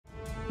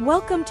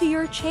Welcome to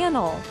your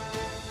channel.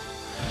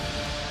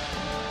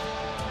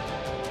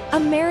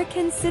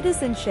 American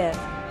citizenship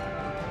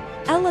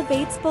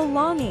elevates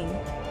belonging.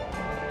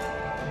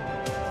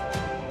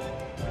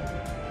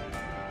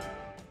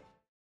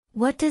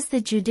 What does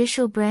the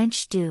judicial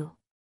branch do?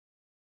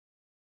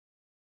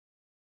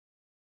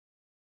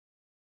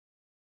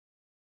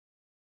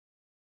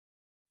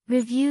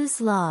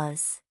 Reviews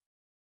laws.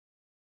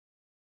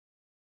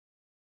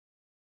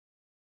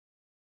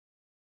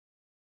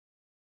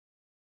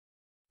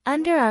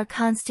 Under our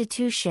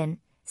Constitution,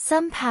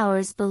 some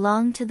powers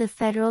belong to the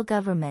federal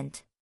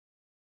government.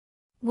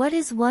 What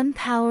is one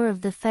power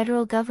of the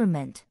federal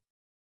government?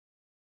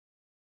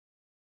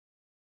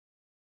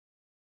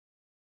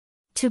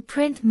 To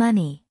print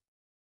money.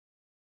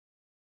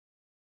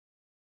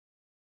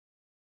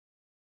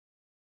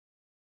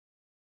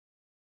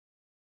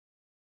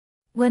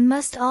 When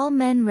must all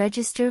men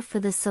register for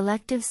the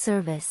Selective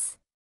Service?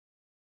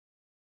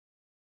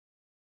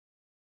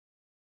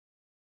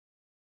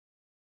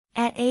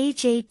 At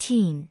age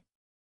 18.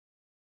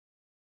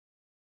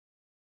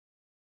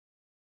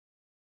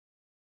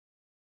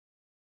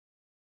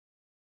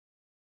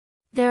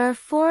 There are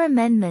 4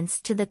 amendments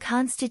to the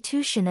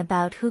Constitution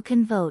about who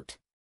can vote.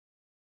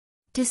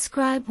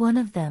 Describe one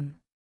of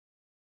them.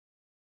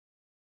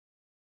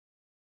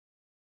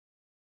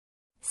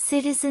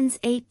 Citizens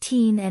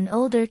 18 and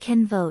older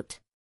can vote.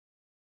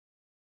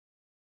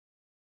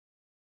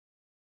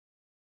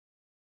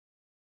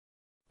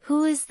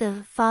 Who is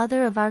the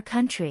father of our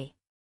country?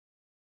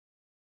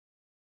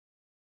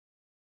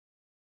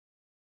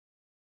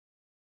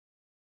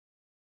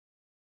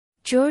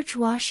 George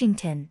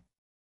Washington.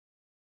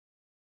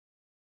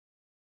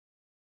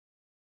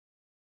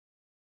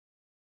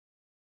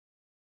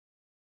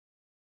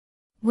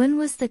 When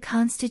was the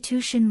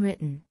Constitution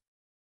written?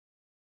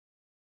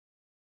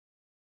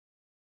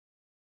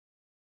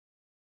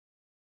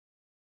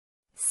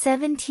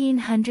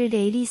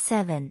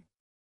 (1787).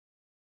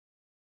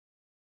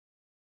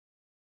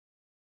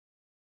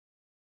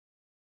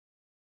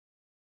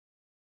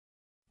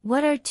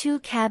 What are 2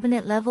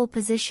 cabinet-level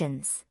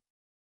positions?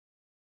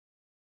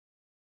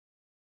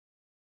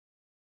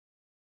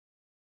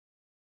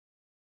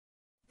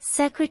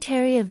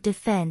 Secretary of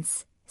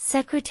Defense,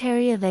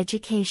 Secretary of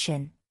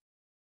Education.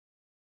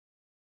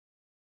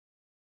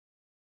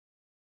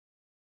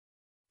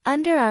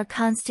 Under our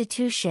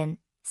Constitution,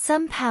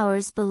 some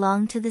powers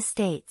belong to the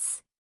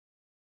states.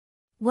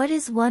 What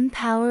is one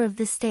power of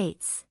the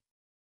states?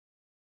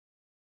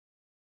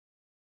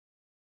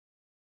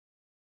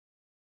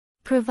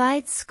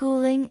 Provide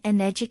schooling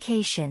and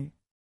education.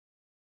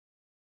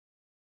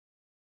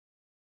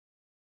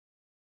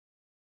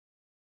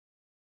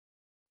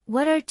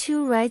 What are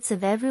 2 rights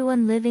of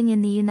everyone living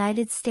in the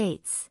United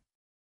States?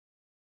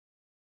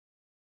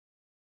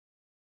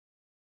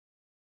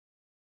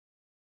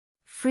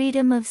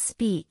 Freedom of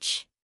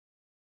speech.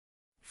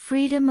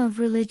 Freedom of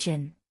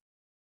religion.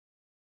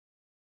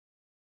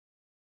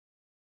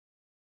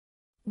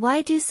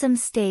 Why do some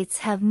states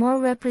have more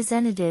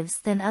representatives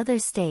than other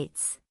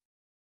states?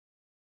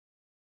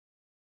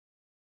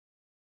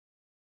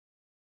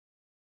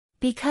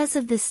 Because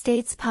of the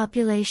state's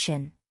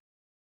population.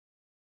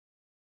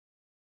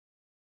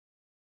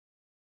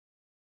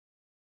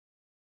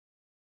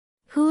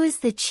 Who is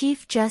the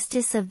Chief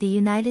Justice of the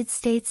United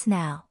States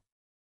now?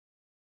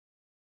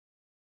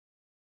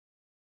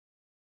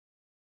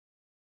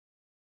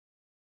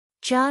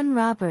 John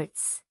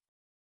Roberts.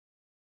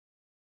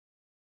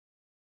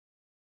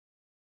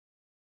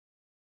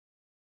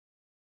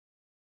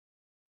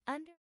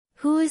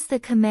 Who is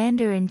the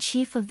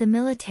Commander-in-Chief of the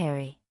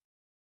military?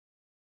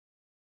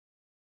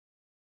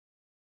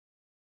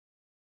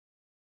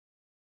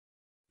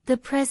 The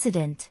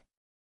President.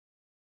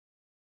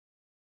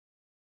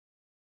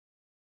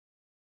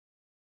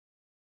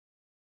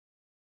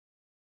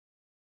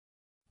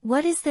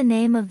 What is the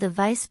name of the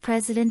Vice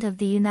President of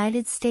the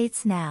United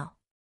States now?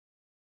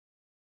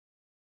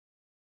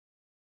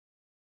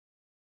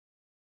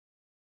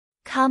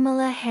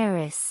 Kamala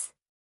Harris.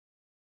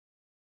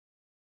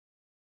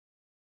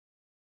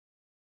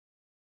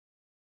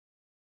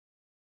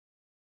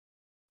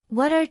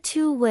 What are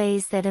 2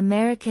 ways that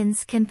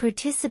Americans can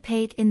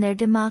participate in their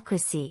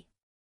democracy?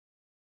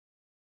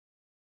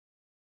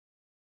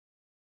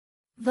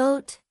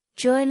 Vote,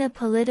 join a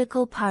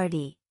political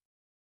party.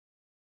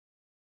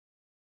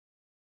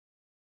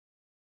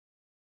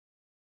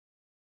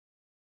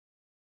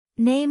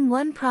 Name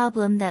one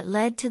problem that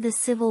led to the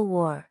Civil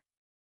War.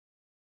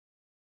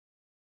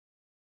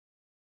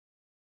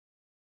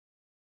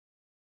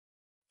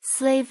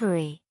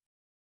 Slavery.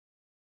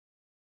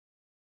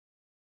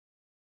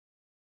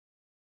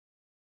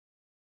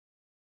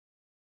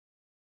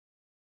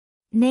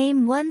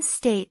 Name one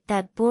state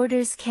that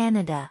borders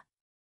Canada.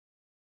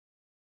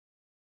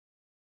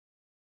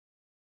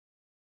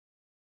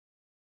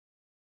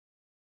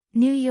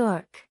 New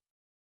York.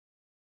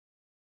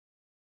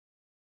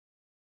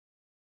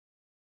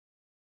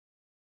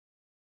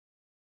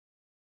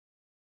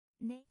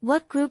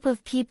 What group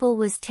of people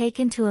was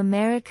taken to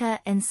America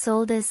and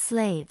sold as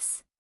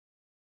slaves?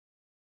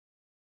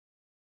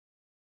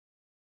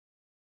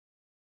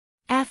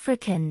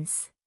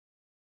 Africans.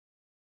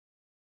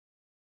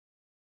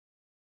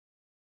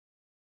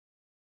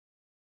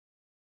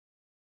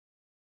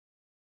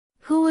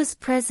 Who was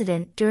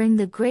president during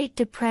the Great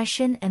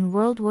Depression and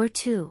World War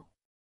II?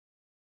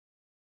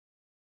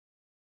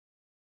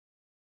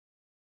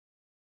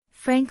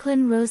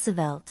 Franklin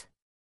Roosevelt.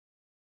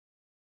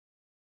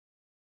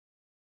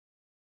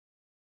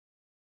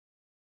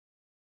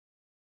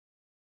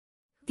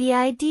 The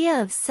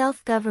idea of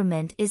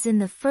self-government is in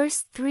the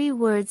first 3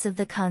 words of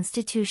the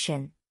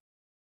Constitution.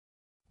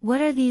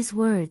 What are these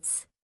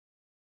words?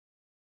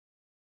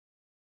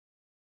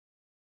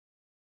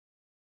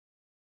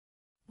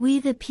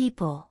 We the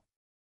people.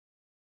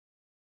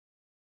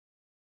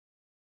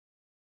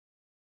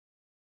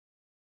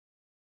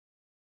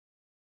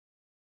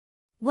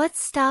 What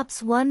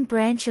stops one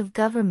branch of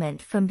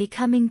government from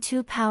becoming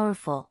too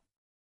powerful?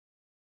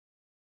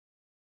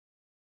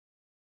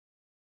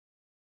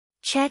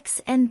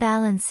 Checks and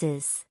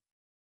balances.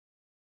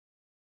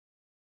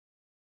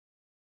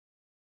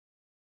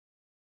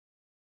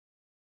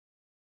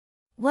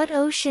 What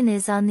ocean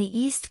is on the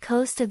east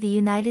coast of the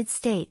United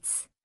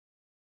States?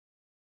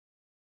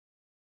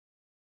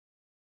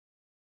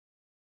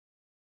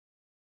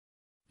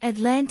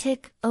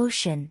 Atlantic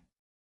Ocean.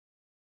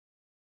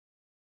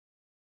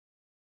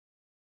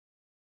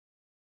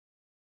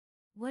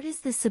 What is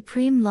the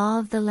supreme law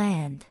of the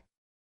land?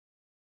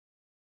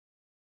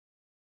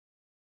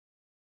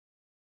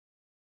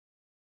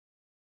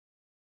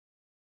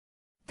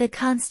 The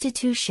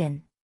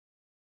Constitution.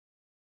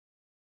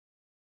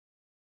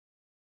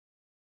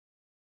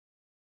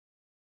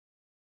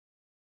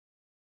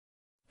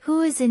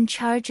 Who is in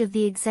charge of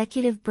the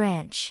executive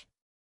branch?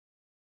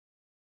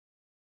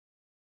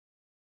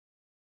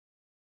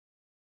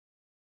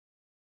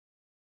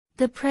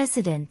 The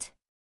President.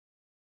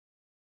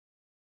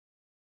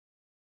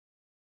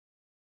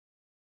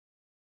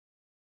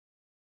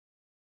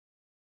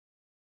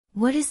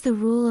 What is the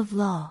rule of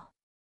law?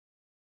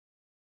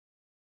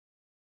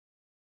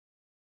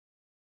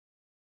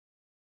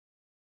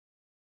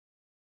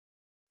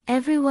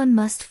 Everyone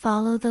must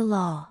follow the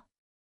law.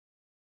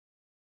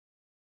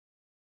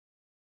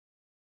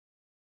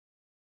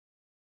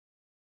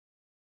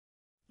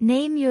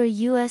 Name your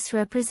U.S.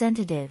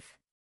 representative.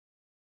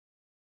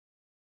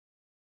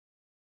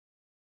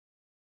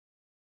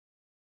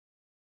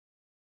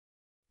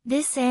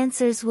 This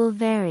answers will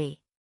vary.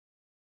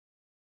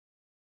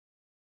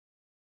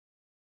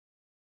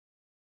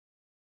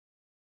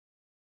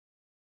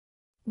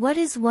 What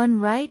is one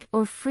right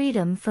or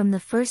freedom from the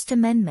First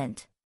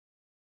Amendment?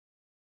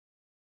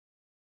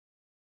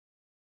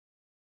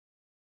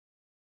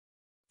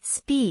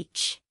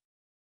 Speech.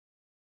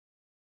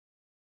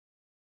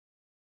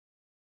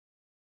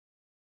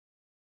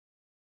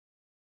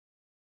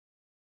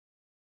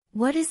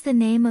 What is the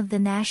name of the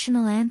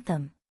national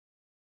anthem?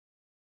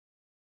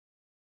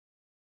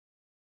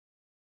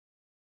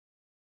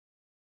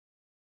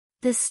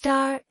 The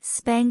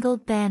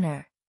Star-Spangled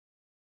Banner.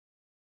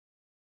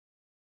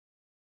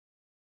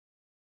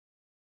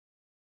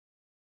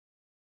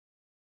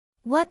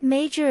 What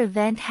major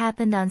event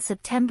happened on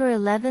September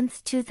 11,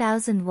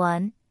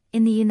 2001,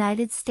 in the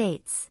United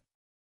States?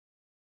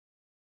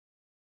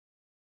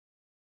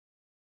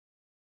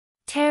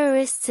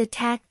 Terrorists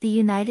attacked the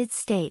United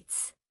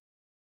States.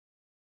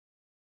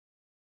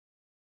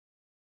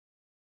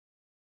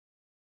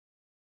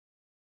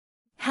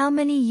 How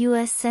many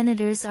U.S.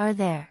 senators are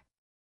there?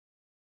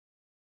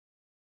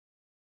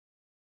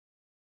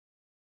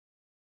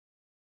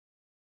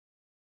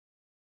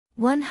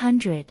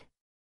 100.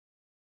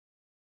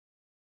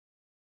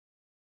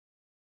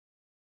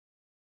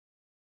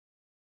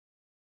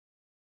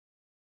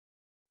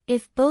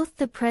 If both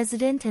the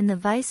president and the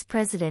vice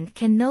president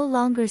can no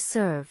longer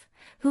serve,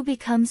 who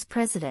becomes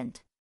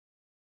president?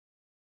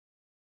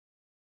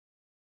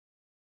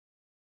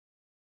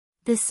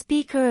 The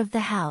Speaker of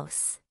the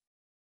House.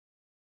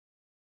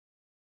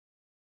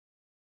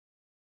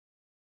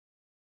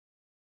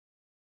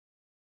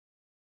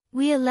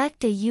 We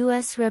elect a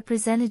U.S.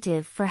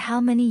 representative for how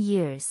many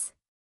years?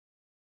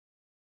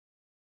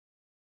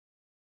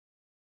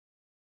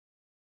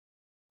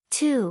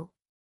 2.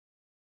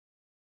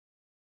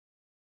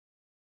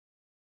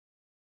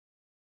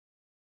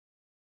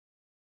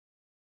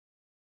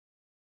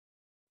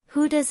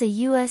 Who does a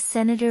U.S.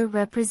 Senator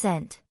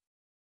represent?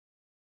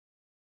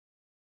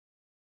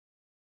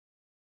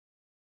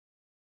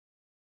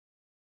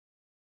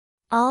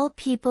 All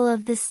people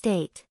of the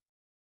state.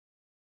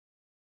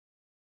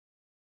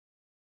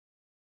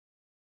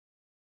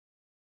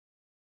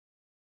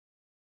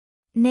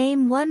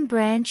 Name one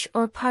branch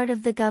or part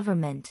of the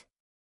government.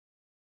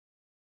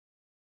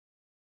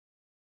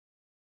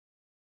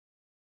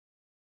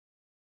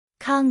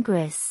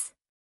 Congress.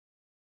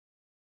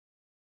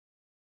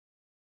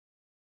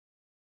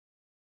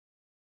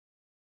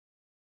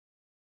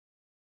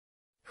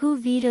 Who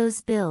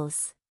vetoes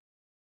bills?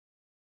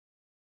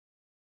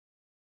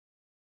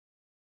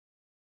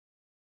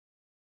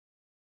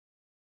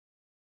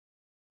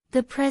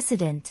 The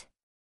President.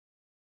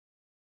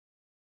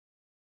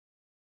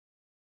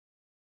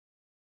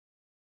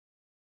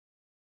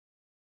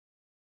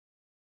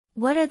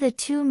 What are the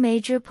two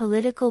major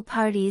political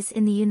parties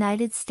in the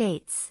United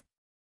States?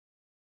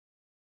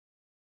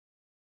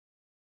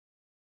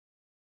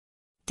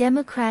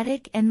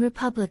 Democratic and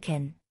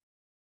Republican.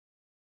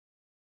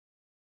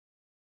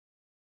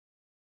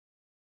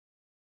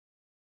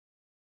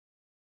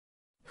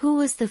 Who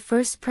was the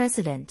first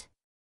president?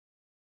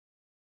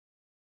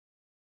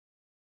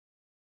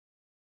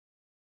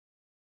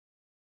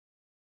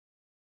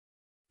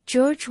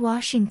 George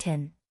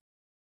Washington.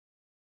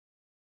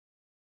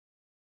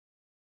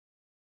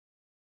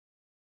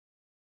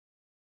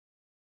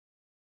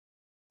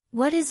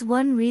 What is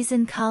one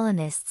reason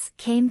colonists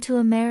came to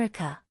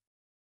America?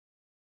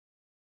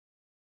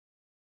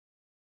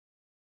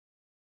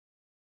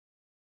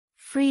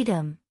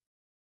 Freedom.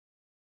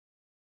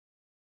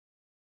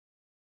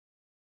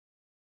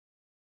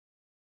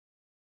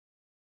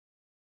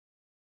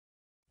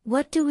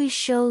 What do we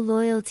show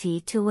loyalty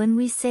to when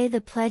we say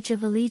the Pledge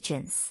of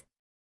Allegiance?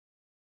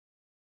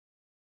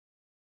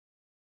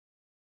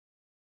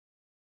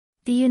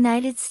 The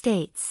United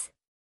States.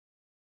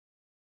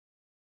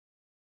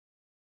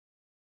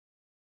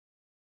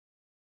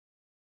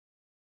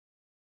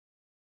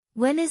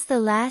 When is the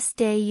last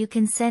day you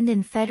can send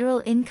in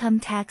federal income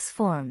tax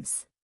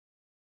forms?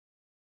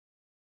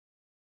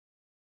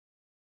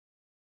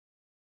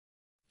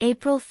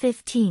 April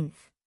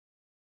 15th.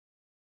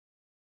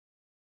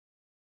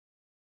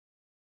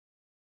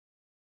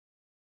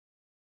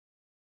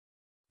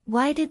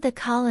 Why did the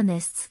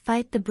colonists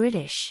fight the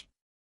British?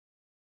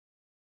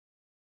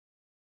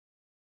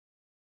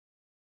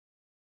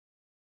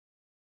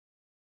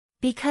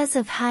 Because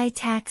of high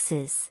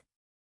taxes.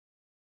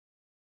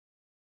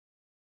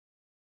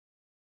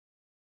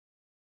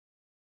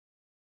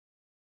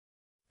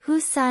 Who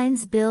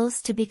signs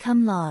bills to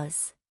become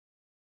laws?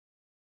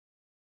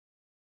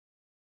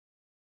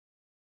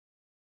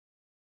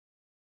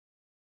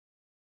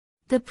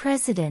 The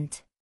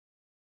President.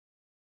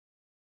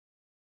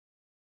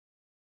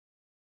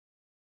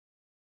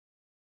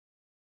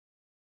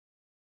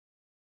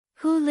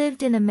 Who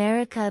lived in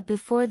America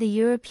before the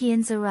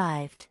Europeans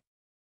arrived?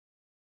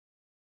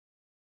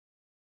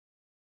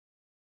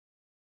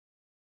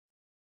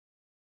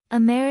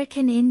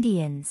 American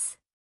Indians.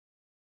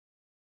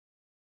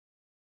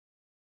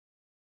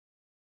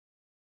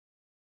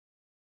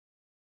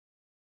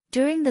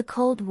 During the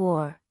Cold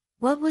War,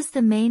 what was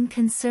the main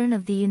concern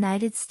of the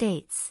United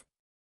States?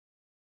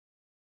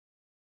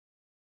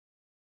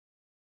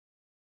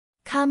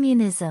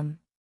 Communism.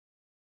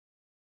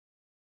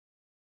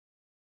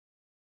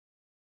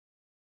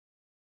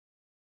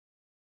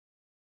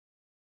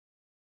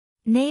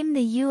 Name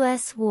the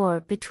U.S. war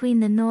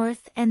between the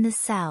North and the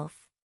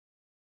South.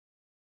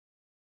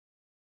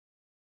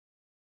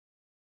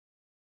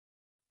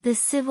 The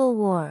Civil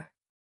War.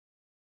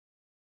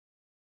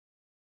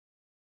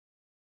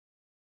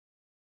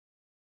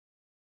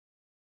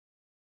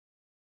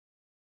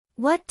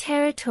 What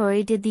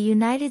territory did the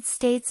United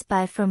States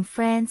buy from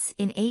France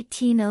in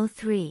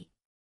 1803?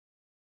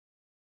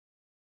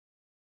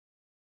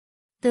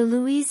 The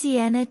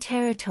Louisiana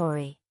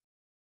Territory.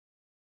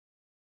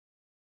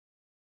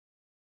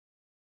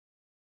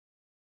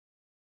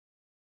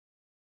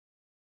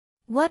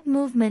 What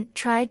movement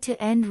tried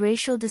to end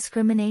racial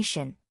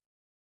discrimination?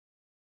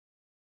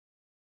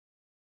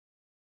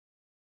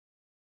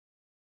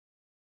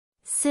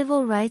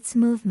 Civil rights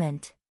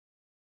movement.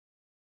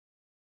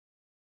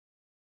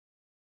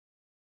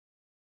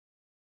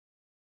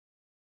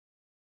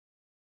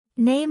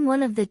 Name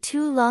one of the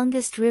two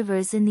longest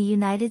rivers in the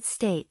United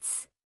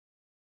States.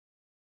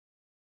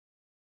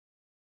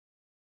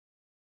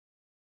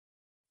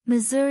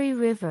 Missouri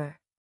River.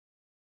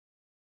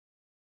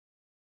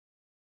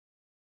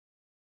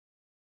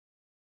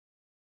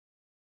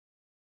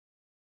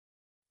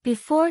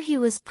 Before he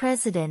was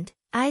president,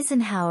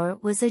 Eisenhower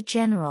was a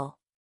general.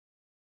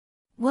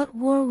 What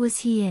war was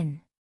he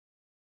in?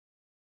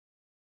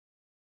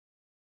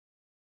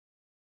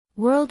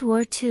 World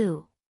War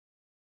II.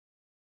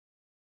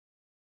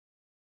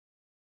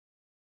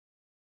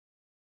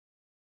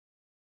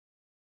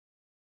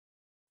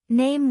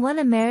 Name one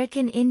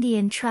American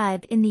Indian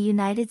tribe in the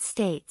United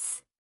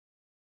States.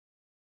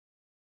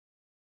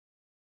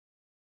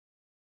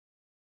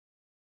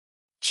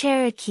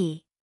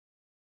 Cherokee.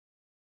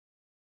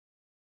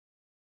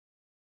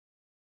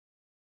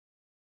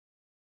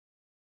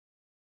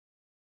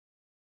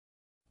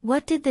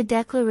 What did the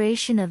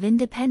Declaration of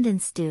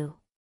Independence do?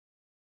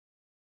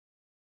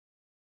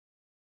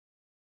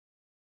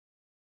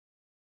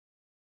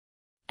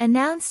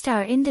 Announced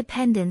our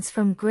independence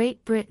from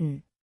Great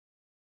Britain.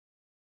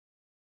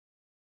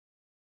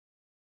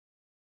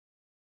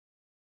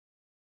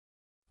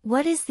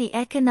 What is the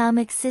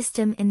economic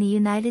system in the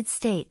United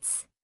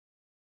States?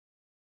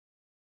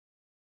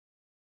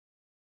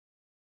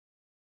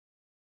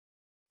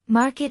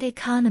 Market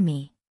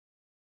economy.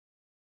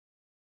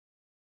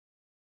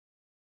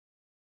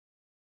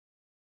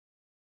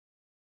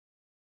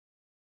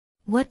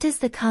 What does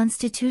the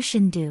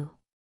Constitution do?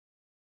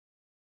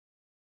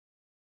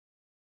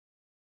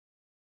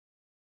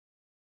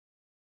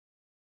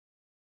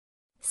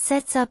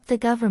 Sets up the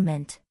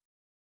government.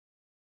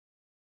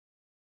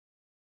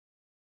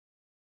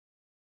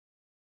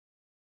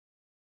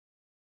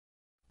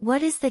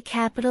 What is the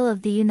capital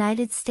of the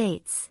United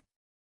States?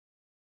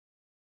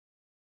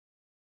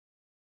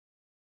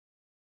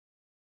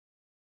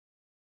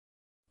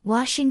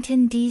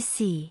 Washington,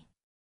 D.C.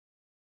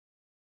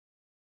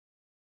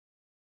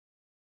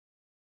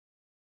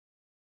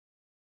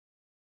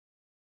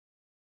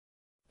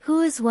 Who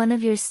is one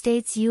of your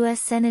state's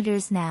U.S.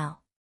 senators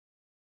now?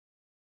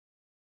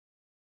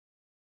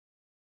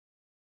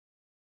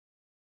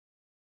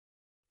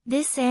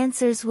 This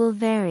answers will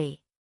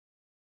vary.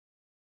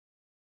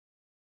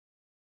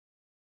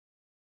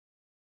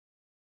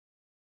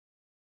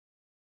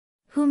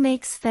 Who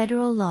makes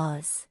federal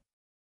laws?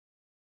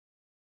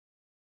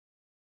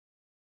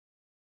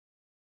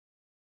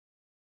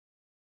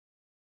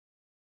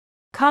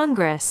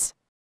 Congress.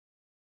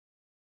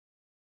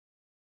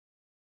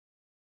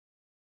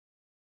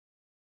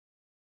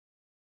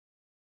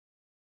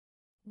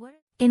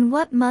 In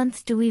what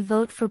month do we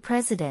vote for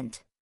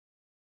president?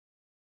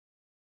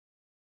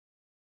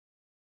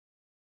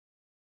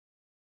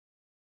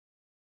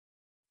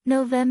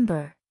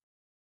 November.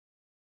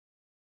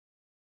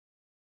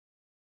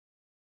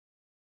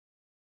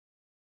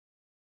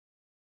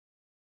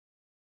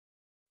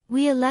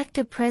 We elect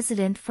a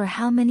president for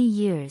how many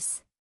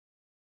years?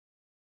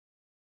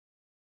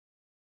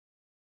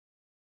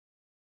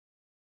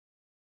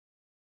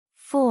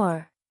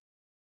 Four.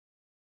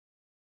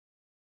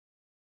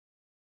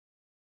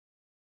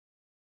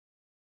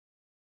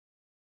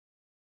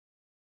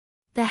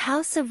 The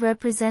House of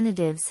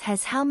Representatives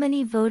has how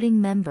many voting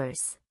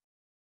members?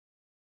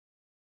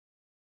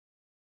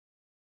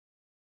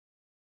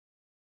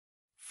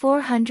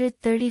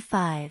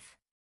 435.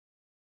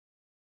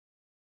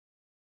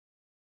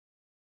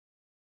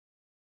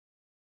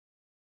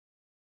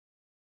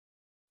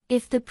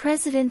 If the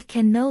president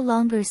can no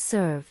longer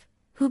serve,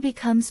 who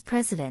becomes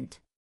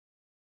president?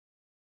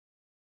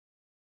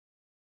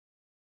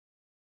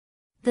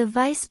 The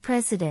vice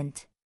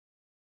president.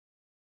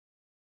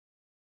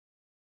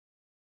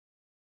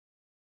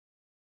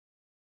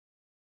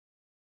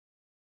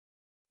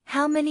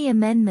 How many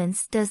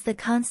amendments does the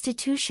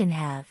Constitution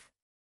have?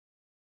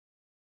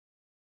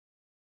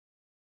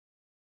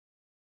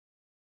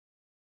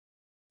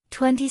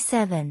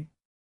 27.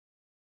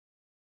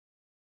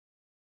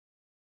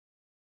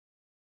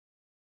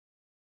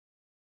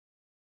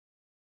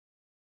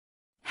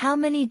 How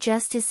many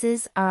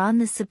justices are on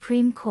the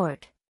Supreme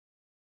Court?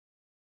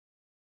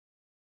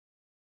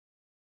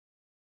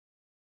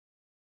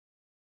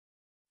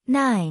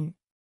 9.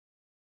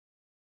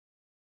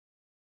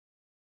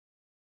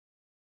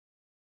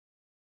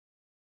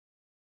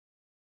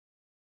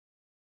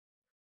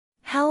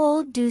 How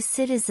old do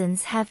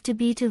citizens have to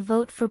be to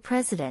vote for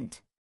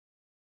president?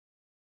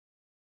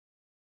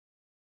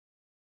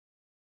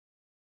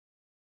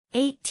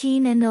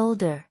 18 and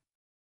older.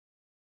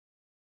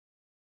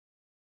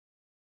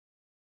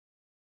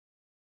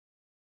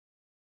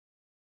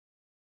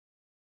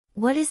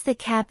 What is the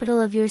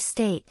capital of your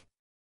state?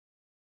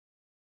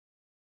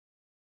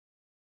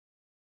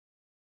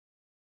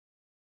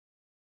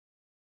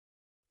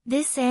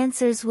 This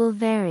answers will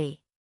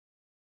vary.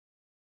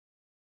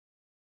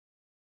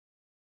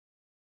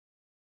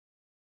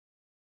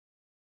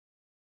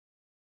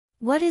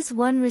 What is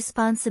one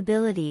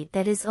responsibility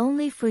that is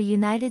only for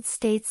United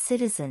States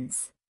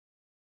citizens?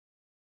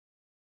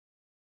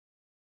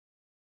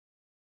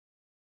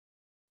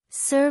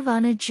 Serve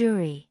on a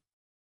jury.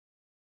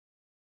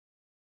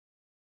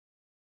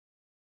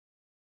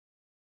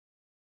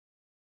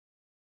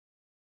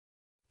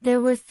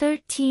 There were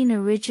 13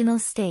 original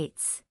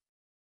states.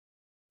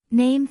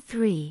 Name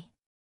 3.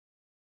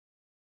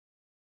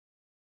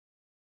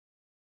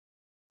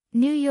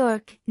 New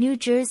York, New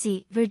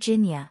Jersey,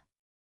 Virginia.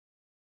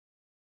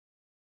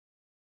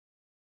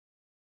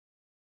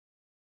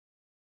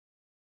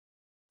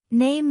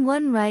 Name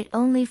one right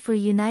only for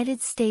United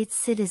States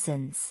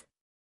citizens.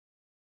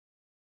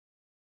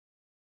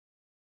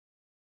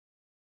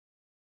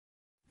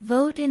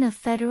 Vote in a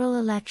federal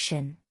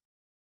election.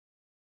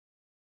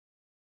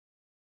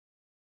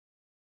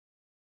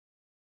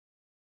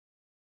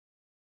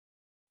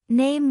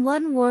 Name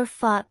one war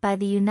fought by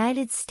the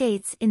United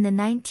States in the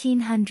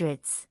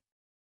 1900s.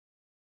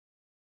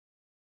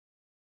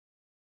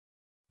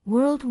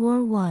 World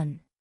War I.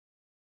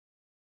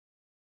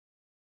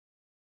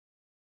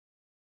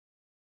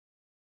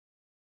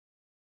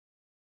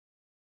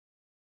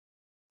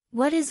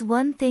 What is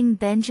one thing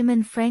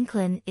Benjamin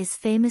Franklin is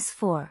famous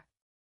for?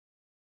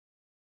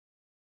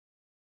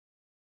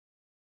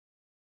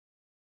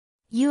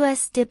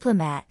 U.S.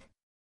 diplomat.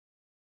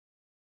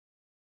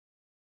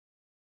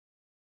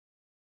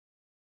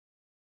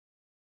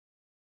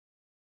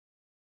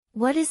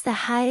 What is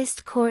the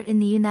highest court in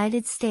the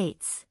United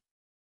States?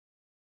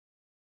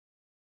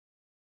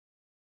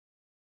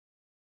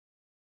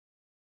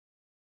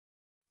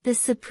 The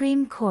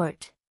Supreme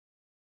Court.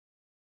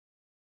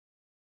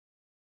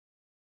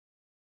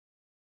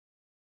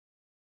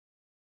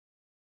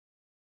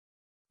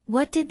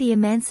 What did the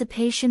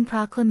Emancipation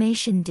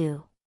Proclamation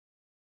do?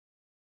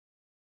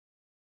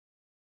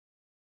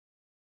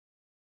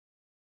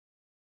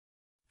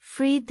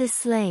 Freed the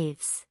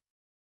slaves.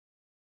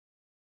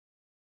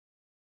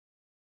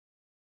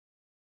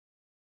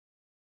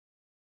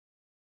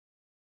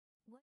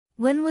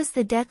 When was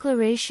the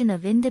Declaration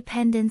of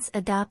Independence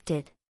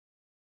adopted?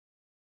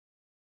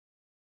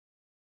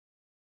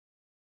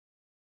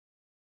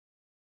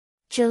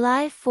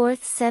 July 4,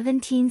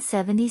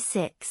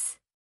 1776.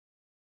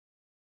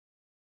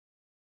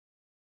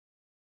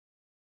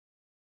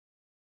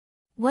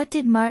 What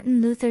did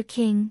Martin Luther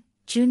King,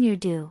 Jr.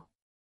 do?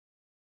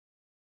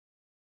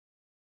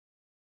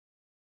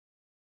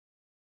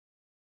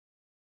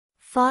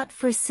 Fought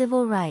for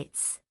civil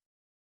rights.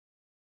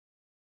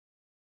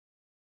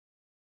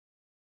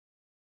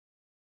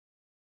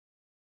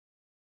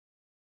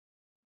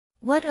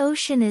 What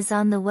ocean is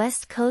on the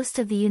west coast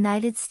of the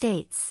United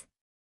States?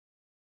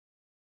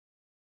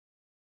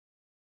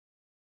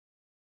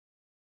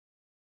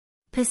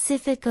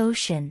 Pacific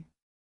Ocean.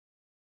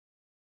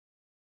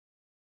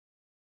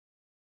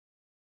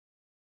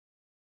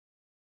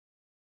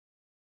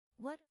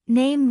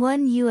 Name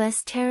one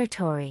U.S.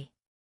 territory.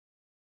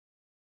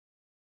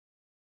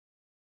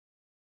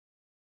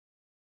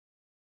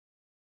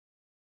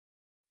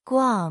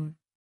 Guam.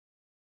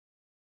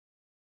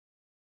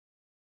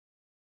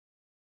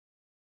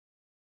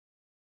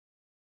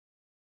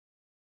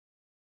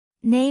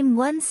 Name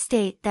one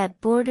state that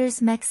borders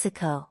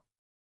Mexico.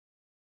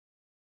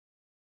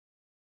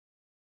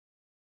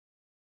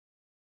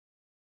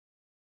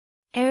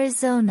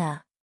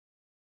 Arizona.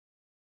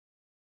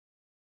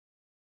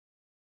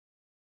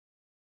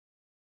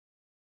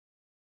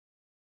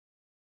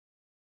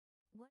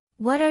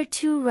 What are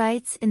two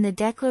rights in the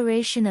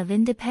Declaration of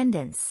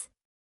Independence?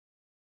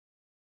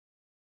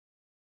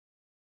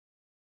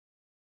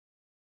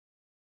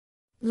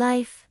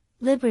 Life,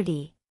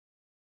 liberty.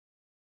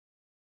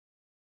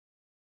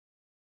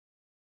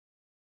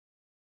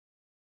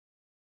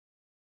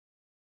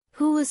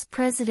 Who was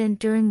president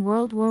during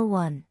World War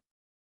I?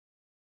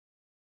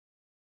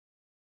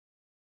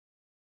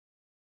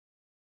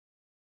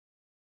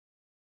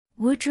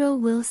 Woodrow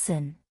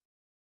Wilson.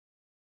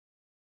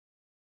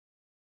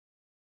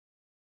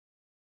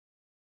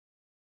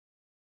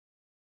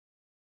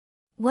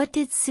 What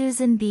did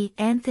Susan B.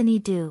 Anthony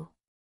do?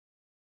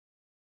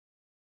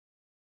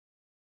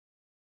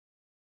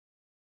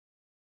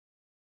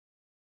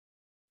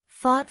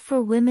 Fought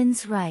for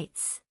women's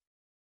rights.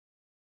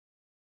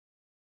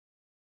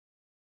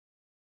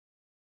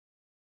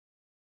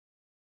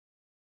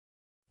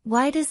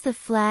 Why does the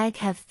flag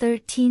have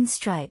 13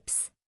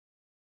 stripes?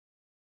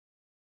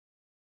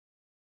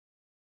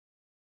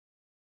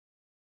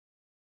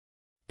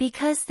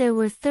 Because there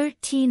were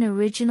 13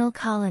 original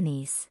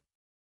colonies.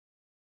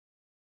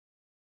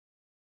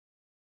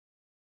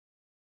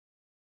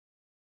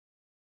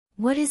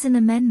 What is an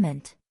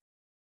amendment?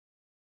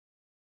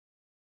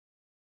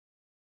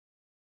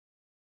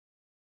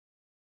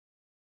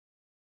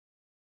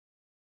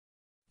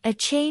 A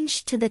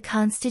change to the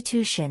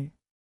Constitution.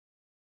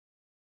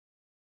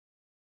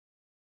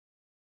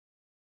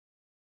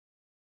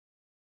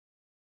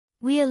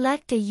 We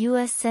elect a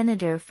U.S.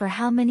 Senator for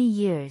how many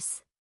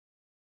years?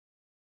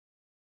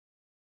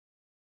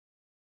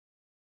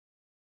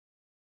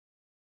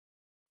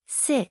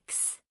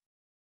 Six.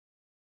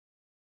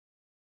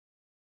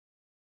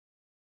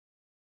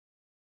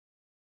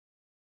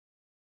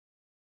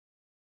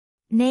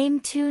 Name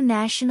two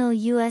national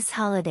U.S.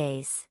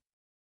 holidays.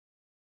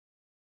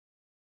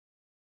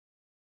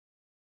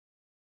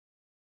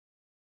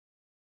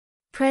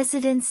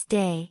 President's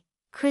Day,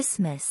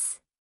 Christmas.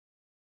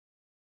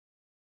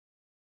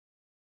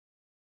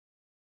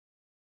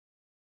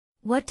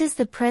 What does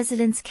the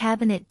President's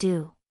Cabinet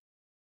do?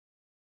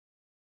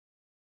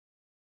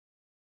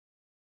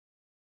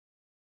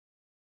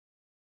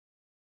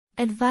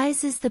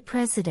 Advises the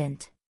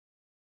President.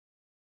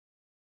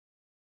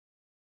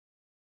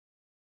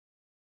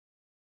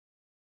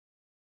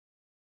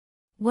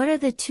 What are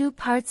the two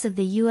parts of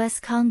the U.S.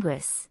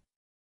 Congress?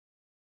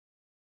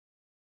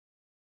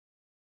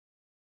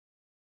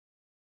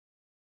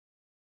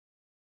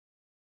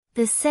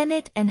 The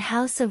Senate and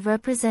House of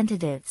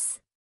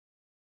Representatives.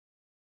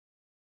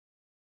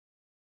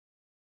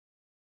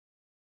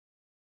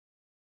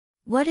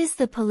 What is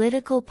the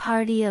political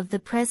party of the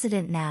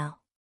President now?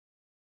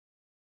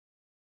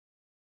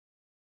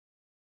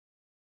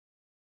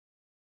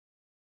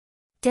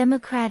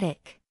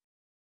 Democratic.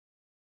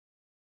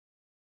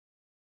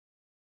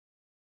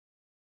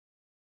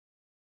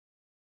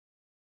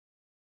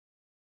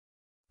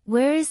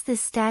 Where is the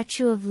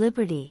Statue of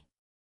Liberty?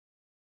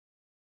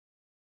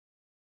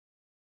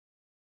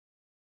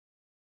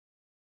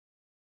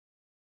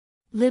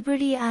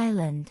 Liberty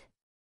Island.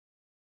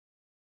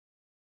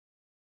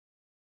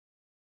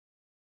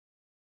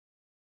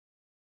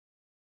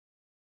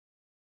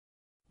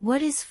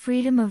 What is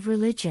freedom of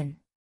religion?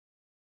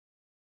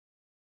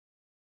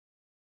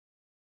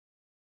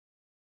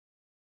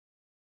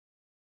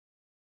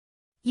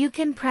 You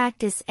can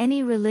practice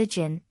any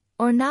religion,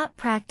 or not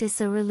practice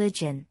a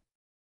religion?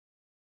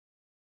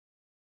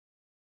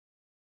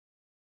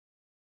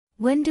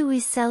 When do we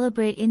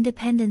celebrate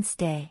Independence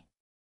Day?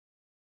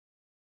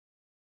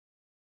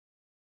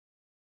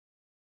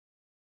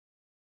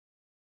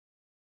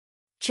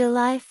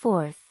 July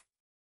 4th.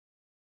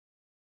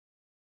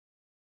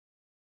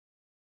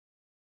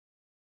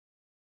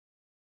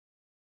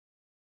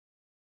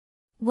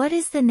 What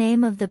is the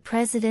name of the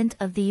President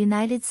of the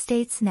United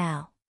States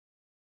now?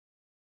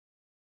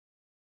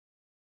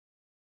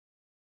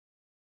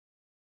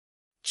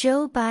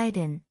 Joe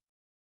Biden.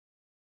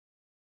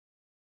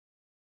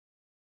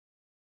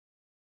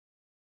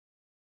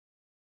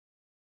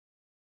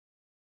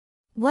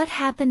 What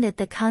happened at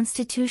the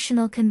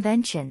Constitutional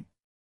Convention?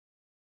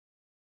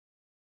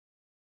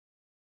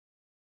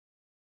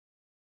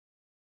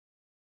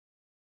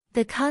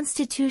 The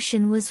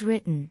Constitution was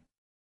written.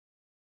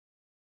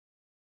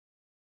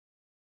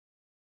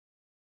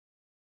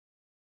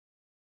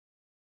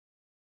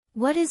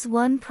 What is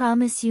one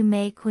promise you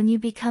make when you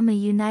become a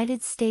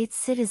United States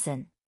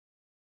citizen?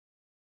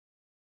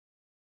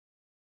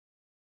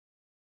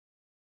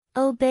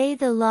 Obey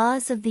the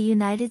laws of the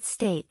United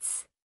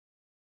States.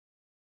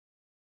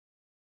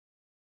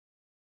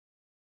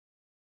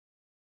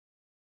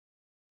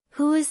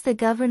 Who is the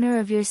governor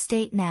of your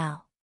state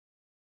now?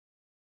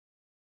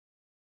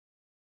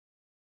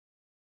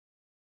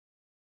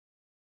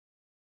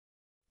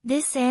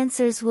 This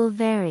answers will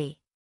vary.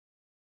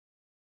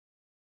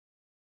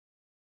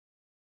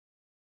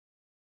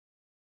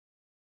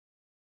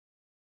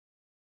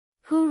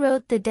 Who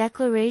wrote the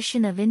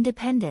Declaration of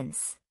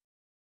Independence?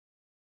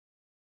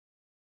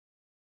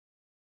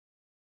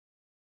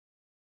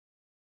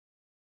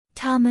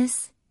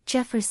 Thomas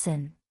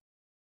Jefferson.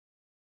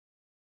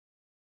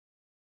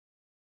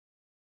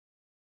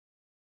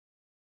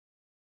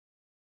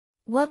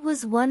 What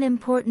was one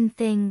important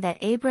thing that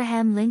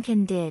Abraham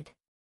Lincoln did?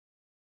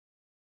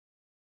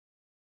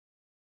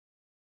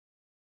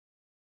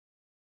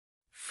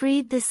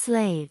 Freed the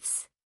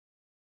slaves.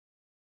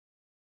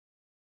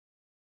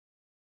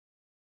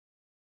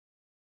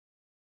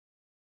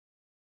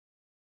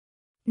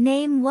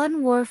 Name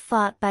one war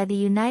fought by the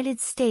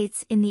United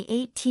States in the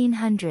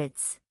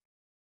 1800s.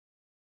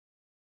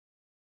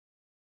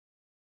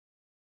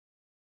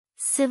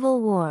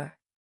 Civil War.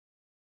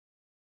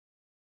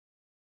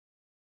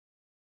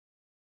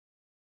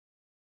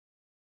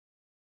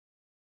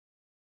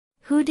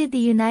 Who did the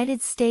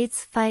United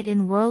States fight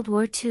in World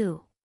War II?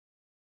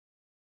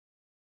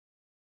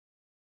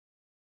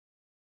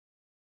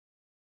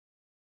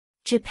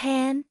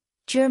 Japan,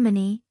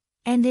 Germany,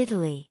 and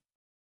Italy.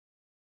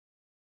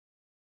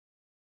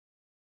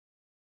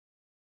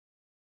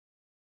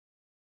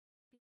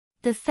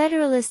 The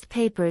Federalist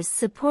Papers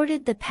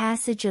supported the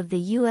passage of the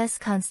U.S.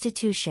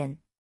 Constitution.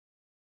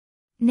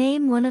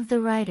 Name one of the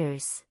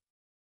writers.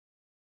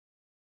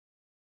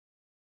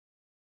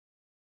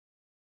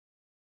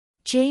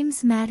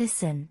 James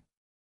Madison.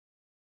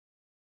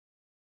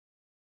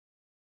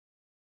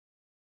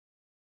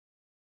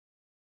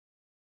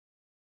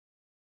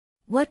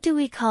 What do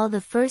we call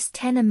the first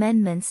 10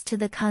 amendments to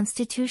the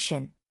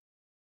Constitution?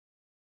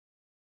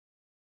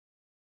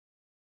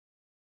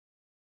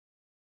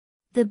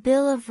 The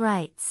Bill of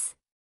Rights.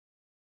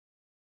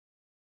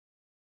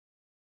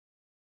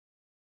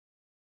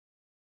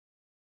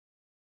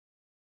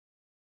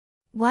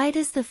 Why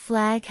does the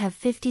flag have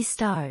 50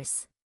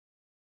 stars?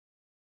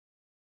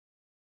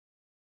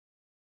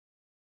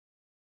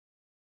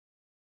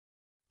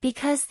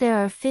 Because there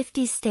are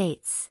 50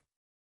 states.